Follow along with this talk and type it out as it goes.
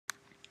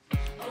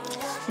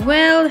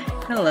Well,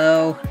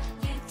 hello.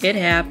 It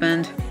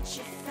happened.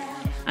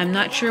 I'm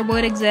not sure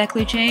what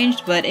exactly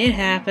changed, but it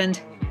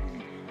happened.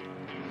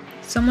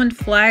 Someone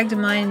flagged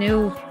my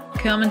new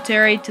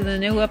commentary to the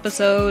new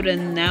episode,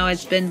 and now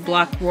it's been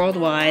blocked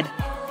worldwide.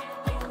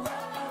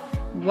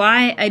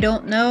 Why? I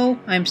don't know.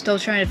 I'm still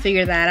trying to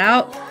figure that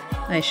out.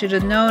 I should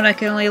have known I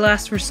could only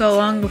last for so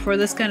long before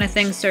this kind of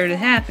thing started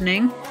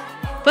happening.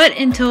 But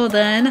until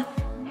then,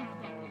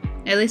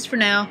 at least for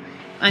now,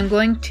 I'm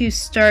going to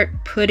start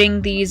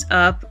putting these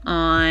up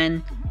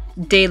on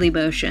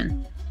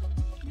Dailymotion.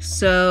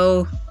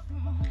 So,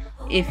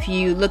 if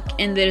you look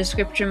in the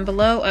description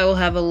below, I will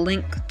have a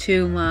link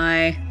to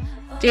my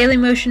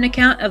Dailymotion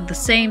account of the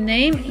same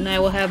name, and I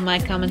will have my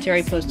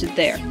commentary posted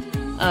there.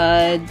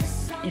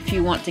 If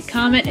you want to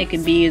comment, it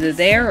can be either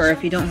there, or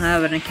if you don't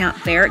have an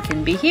account there, it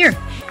can be here.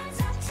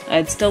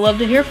 I'd still love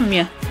to hear from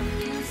you.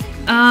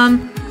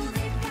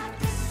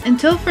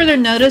 Until further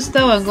notice,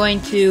 though, I'm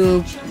going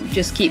to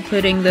just keep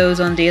putting those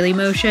on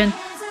Dailymotion.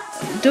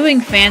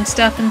 Doing fan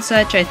stuff and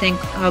such, I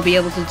think I'll be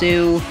able to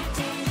do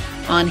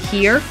on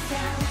here.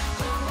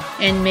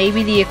 And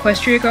maybe the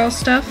Equestria Girls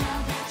stuff.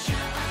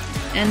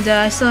 And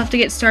I still have to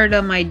get started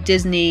on my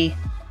Disney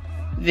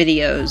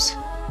videos.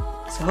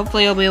 So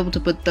hopefully I'll be able to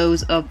put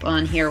those up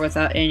on here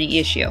without any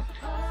issue.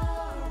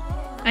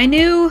 I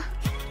know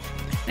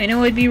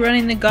I'd be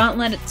running the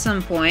gauntlet at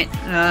some point.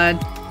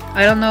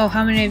 I don't know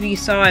how many of you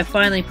saw I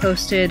finally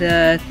posted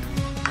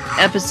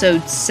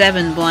episode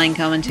 7 blind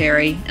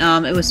commentary.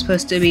 It was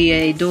supposed to be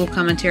a dual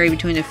commentary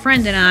between a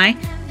friend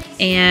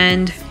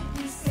and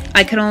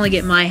I could only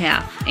get my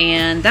half.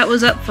 And that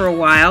was up for a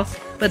while,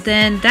 but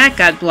then that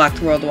got blocked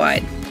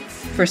worldwide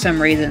for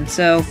some reason.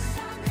 So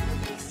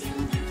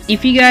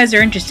if you guys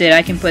are interested,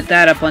 I can put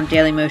that up on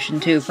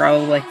Dailymotion too,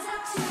 probably.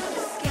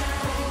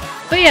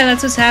 But yeah,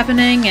 that's what's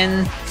happening,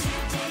 and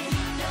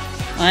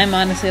I'm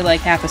honestly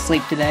like half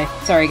asleep today.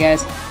 Sorry,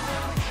 guys.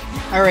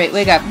 Alright,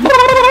 wake up.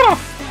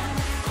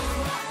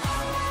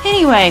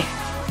 Anyway,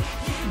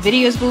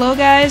 videos below,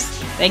 guys.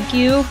 Thank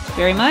you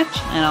very much,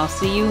 and I'll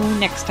see you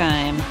next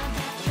time.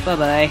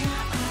 Bye-bye.